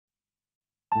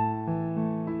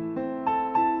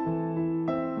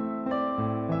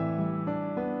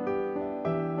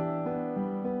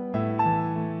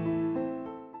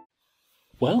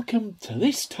Welcome to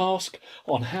this task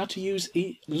on how to use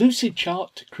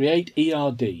LucidChart to create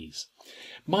ERDs.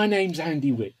 My name's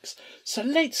Andy Wicks, so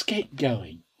let's get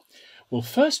going. Well,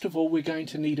 first of all, we're going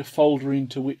to need a folder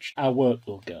into which our work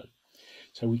will go.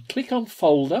 So we click on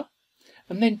Folder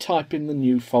and then type in the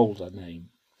new folder name.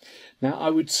 Now, I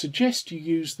would suggest you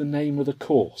use the name of the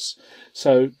course.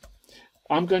 So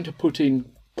I'm going to put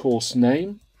in course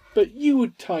name, but you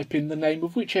would type in the name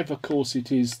of whichever course it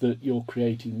is that you're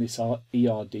creating this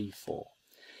ERD for.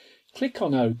 Click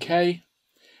on OK,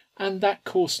 and that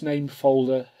course name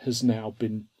folder has now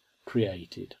been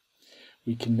created.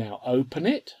 We can now open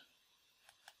it,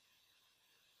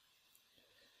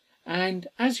 and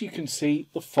as you can see,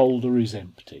 the folder is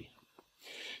empty.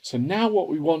 So now what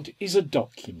we want is a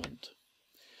document.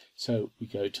 So we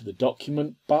go to the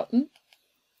document button,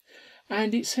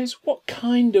 and it says, what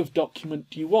kind of document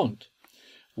do you want?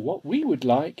 What we would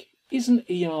like is an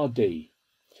ERD,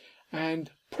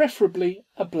 and preferably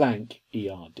a blank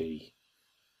ERD.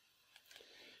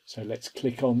 So let's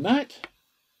click on that.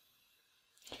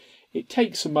 It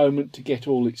takes a moment to get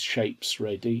all its shapes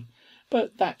ready,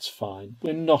 but that's fine.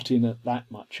 We're not in that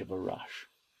much of a rush.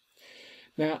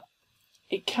 Now,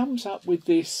 it comes up with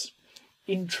this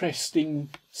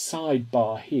interesting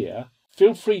sidebar here.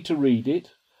 Feel free to read it,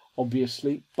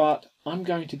 obviously, but I'm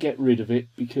going to get rid of it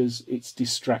because it's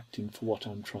distracting for what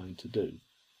I'm trying to do.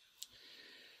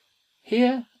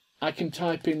 Here I can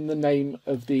type in the name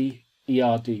of the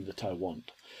ERD that I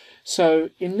want. So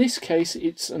in this case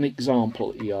it's an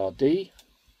example ERD.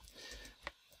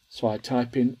 So I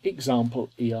type in example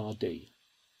ERD,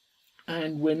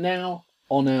 and we're now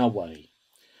on our way.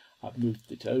 I've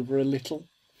moved it over a little.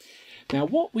 Now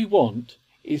what we want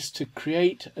is to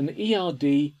create an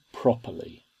ERD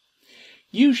properly.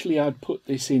 Usually I'd put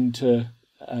this into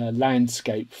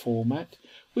landscape format,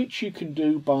 which you can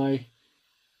do by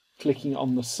clicking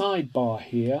on the sidebar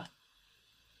here,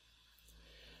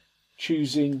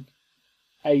 choosing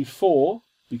A4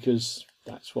 because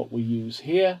that's what we use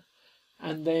here,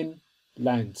 and then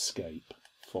landscape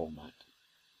format.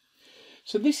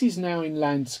 So this is now in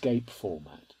landscape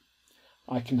format.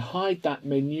 I can hide that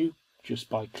menu just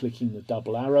by clicking the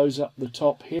double arrows up the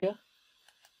top here,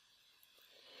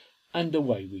 and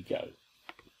away we go.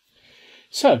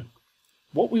 So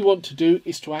what we want to do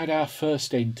is to add our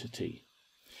first entity.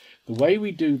 The way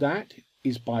we do that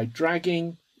is by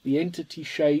dragging the entity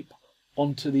shape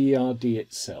onto the ERD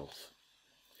itself.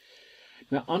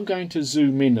 Now I'm going to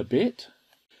zoom in a bit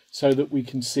so that we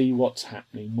can see what's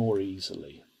happening more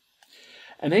easily.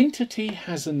 An entity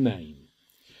has a name.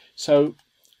 So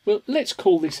well, let's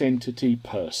call this entity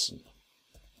person.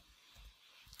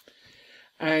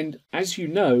 And as you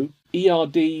know,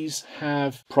 ERDs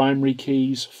have primary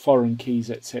keys, foreign keys,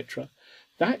 etc.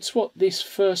 That's what this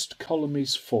first column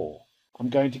is for. I'm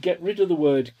going to get rid of the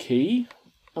word key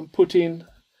and put in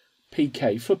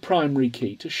PK for primary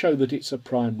key to show that it's a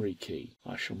primary key.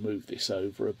 I shall move this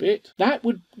over a bit. That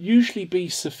would usually be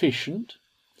sufficient,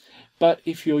 but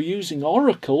if you're using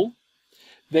Oracle,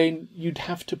 then you'd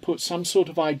have to put some sort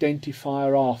of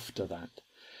identifier after that.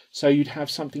 So you'd have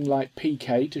something like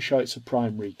PK to show it's a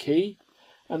primary key,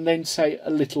 and then say a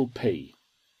little p.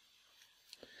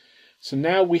 So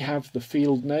now we have the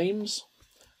field names.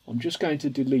 I'm just going to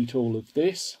delete all of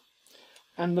this,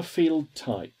 and the field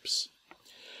types.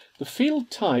 The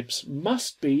field types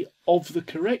must be of the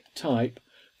correct type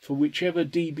for whichever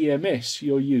DBMS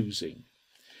you're using.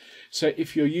 So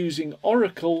if you're using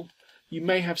Oracle, you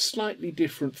may have slightly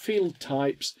different field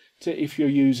types to if you're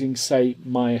using, say,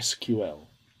 MySQL.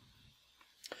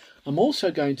 I'm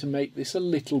also going to make this a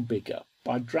little bigger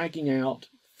by dragging out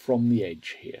from the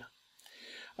edge here.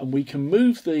 And we can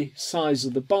move the size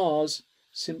of the bars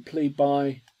simply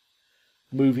by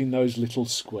moving those little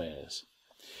squares.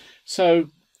 So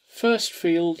first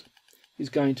field is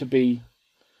going to be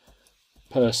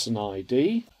person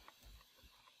ID.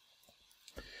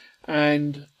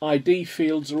 And ID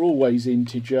fields are always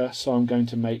integer, so I'm going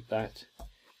to make that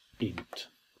int.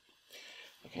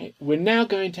 Okay, we're now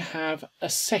going to have a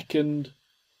second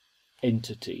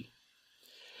entity.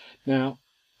 Now,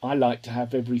 I like to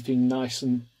have everything nice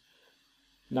and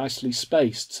nicely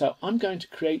spaced, so I'm going to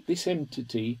create this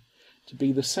entity to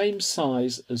be the same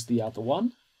size as the other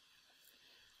one,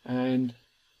 and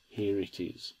here it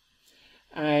is.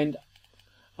 And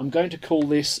I'm going to call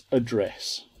this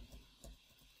address.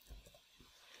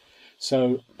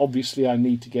 So obviously I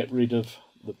need to get rid of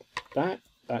that.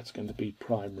 That's going to be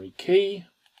primary key.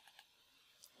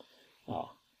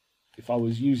 If I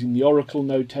was using the Oracle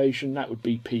notation, that would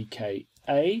be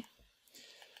PKA.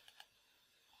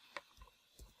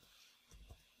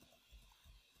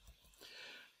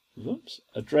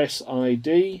 address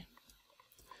ID,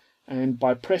 and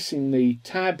by pressing the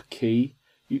tab key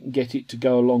you can get it to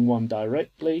go along one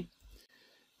directly.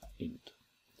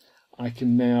 I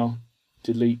can now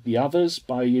delete the others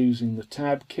by using the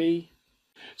tab key.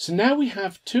 So now we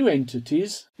have two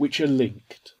entities which are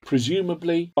linked,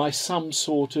 presumably by some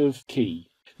sort of key.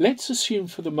 Let's assume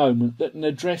for the moment that an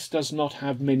address does not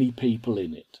have many people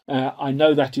in it. I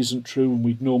know that isn't true and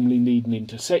we'd normally need an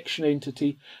intersection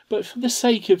entity, but for the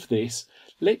sake of this,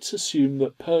 let's assume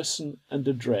that person and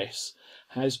address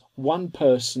has one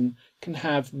person can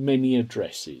have many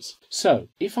addresses. So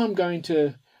if I'm going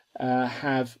to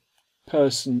have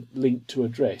person linked to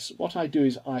address, what I do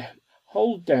is I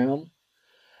hold down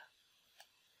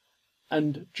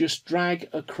and just drag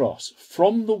across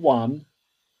from the one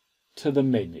to the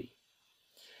many.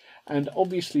 And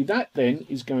obviously that then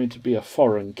is going to be a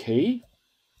foreign key,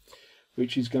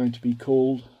 which is going to be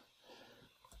called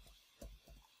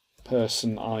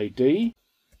person ID,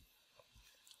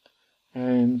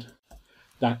 and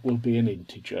that will be an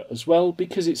integer as well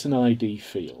because it's an ID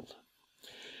field.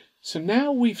 So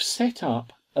now we've set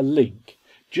up a link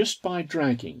just by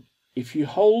dragging. If you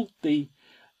hold the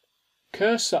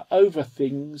cursor over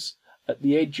things at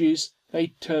the edges, they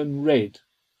turn red,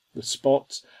 the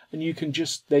spots, and you can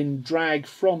just then drag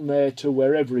from there to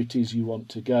wherever it is you want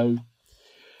to go,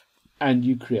 and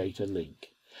you create a link.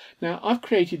 Now I've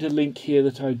created a link here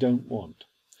that I don't want.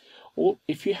 Or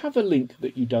if you have a link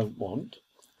that you don't want,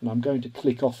 and I'm going to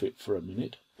click off it for a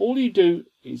minute, all you do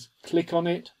is click on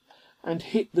it and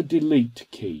hit the delete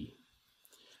key,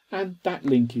 and that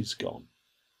link is gone.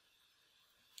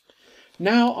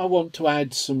 Now I want to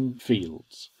add some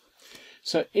fields.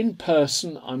 So in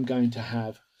person I'm going to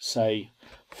have, say,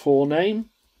 forename,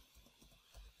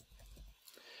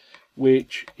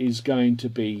 which is going to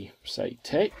be, say,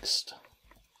 text,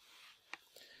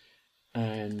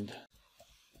 and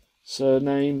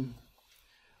surname,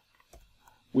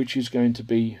 which is going to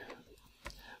be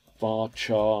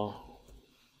varchar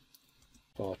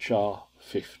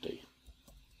 50.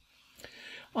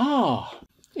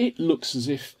 It looks as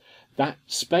if that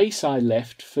space I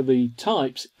left for the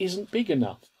types isn't big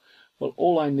enough. Well,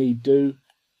 all I need do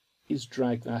is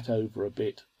drag that over a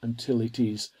bit until it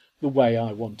is the way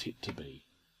I want it to be.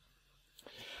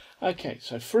 Okay,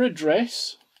 so for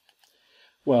address,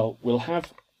 well, we'll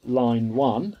have line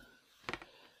 1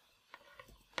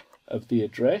 of the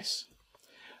address,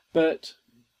 but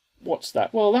what's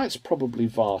that? Well, that's probably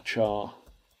varchar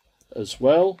as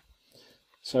well,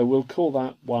 so we'll call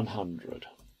that 100.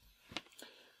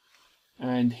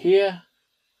 And here,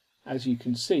 as you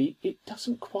can see, it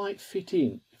doesn't quite fit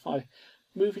in. If I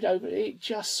move it over, it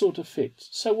just sort of fits.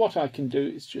 So what I can do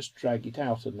is just drag it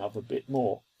out another bit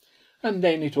more, and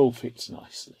then it all fits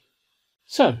nicely.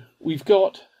 So we've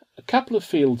got a couple of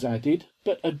fields added,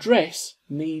 but address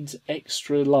needs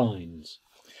extra lines.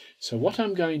 So what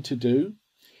I'm going to do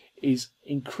is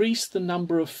increase the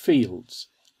number of fields.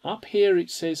 Up here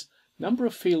it says number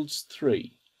of fields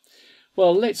 3.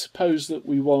 Well, let's suppose that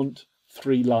we want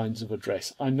 3 lines of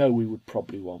address. I know we would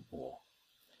probably want more.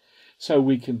 So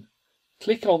we can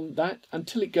click on that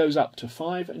until it goes up to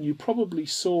 5, and you probably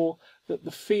saw that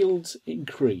the fields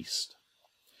increased.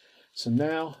 So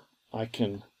now I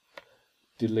can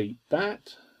delete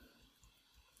that.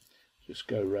 Just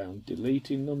go around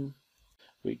deleting them.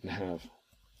 We can have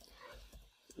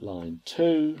line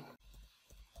 2,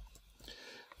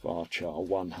 varchar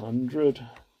 100,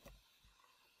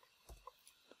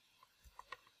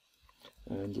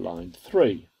 and line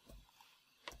 3.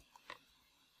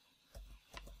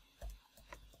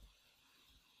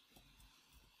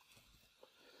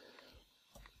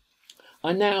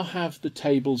 I now have the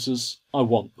tables as I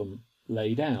want them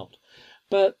laid out,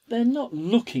 but they're not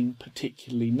looking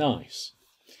particularly nice.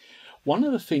 One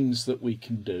of the things that we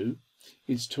can do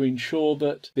is to ensure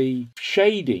that the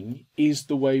shading is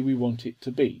the way we want it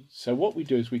to be. So what we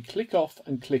do is we click off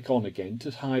and click on again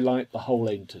to highlight the whole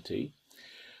entity,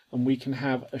 and we can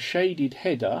have a shaded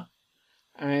header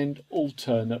and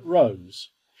alternate rows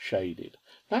shaded.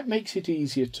 That makes it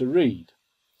easier to read.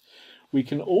 We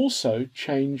can also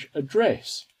change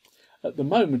address. At the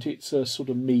moment it's a sort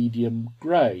of medium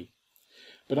grey,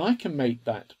 but I can make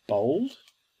that bold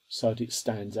so that it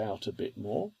stands out a bit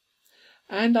more,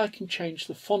 and I can change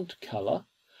the font colour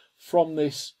from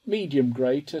this medium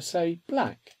grey to, say,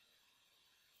 black.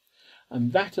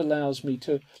 And that allows me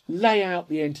to lay out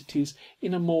the entities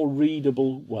in a more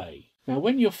readable way. Now,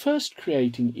 when you're first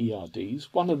creating ERDs,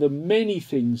 one of the many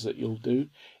things that you'll do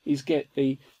is get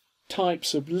the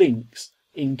types of links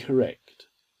incorrect.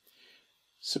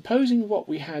 Supposing what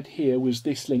we had here was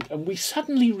this link and we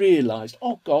suddenly realised,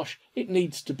 oh gosh, it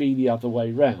needs to be the other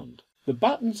way round. The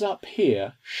buttons up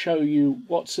here show you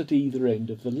what's at either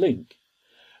end of the link,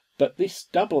 but this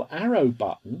double arrow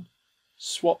button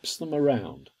swaps them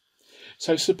around.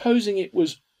 So supposing it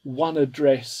was one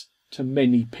address to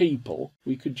many people,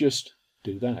 we could just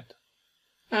do that.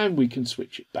 And we can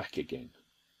switch it back again.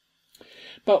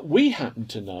 But we happen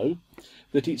to know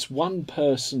that it's one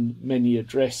person, many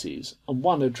addresses, and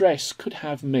one address could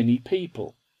have many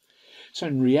people. So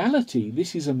in reality,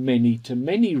 this is a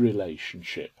many-to-many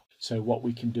relationship. So what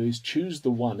we can do is choose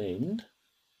the one end,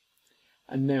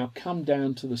 and now come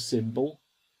down to the symbol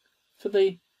for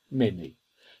the many.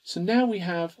 So now we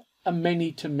have a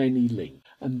many-to-many link,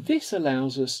 and this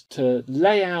allows us to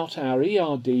lay out our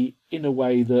ERD in a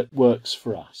way that works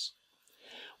for us.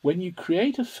 When you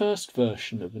create a first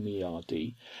version of an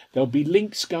ERD, there'll be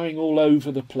links going all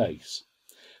over the place.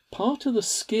 Part of the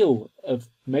skill of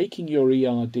making your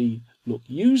ERD look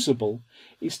usable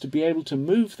is to be able to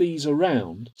move these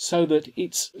around so that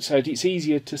it's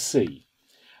easier to see.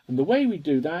 And the way we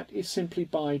do that is simply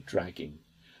by dragging.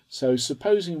 So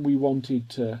supposing we wanted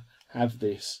to have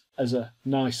this as a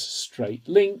nice straight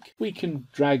link, we can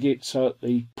drag it so that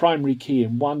the primary key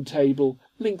in one table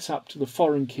links up to the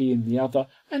foreign key in the other,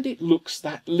 and it looks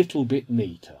that little bit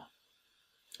neater.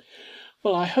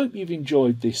 Well, I hope you've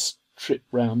enjoyed this trip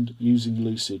round using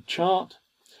LucidChart.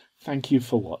 Thank you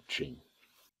for watching.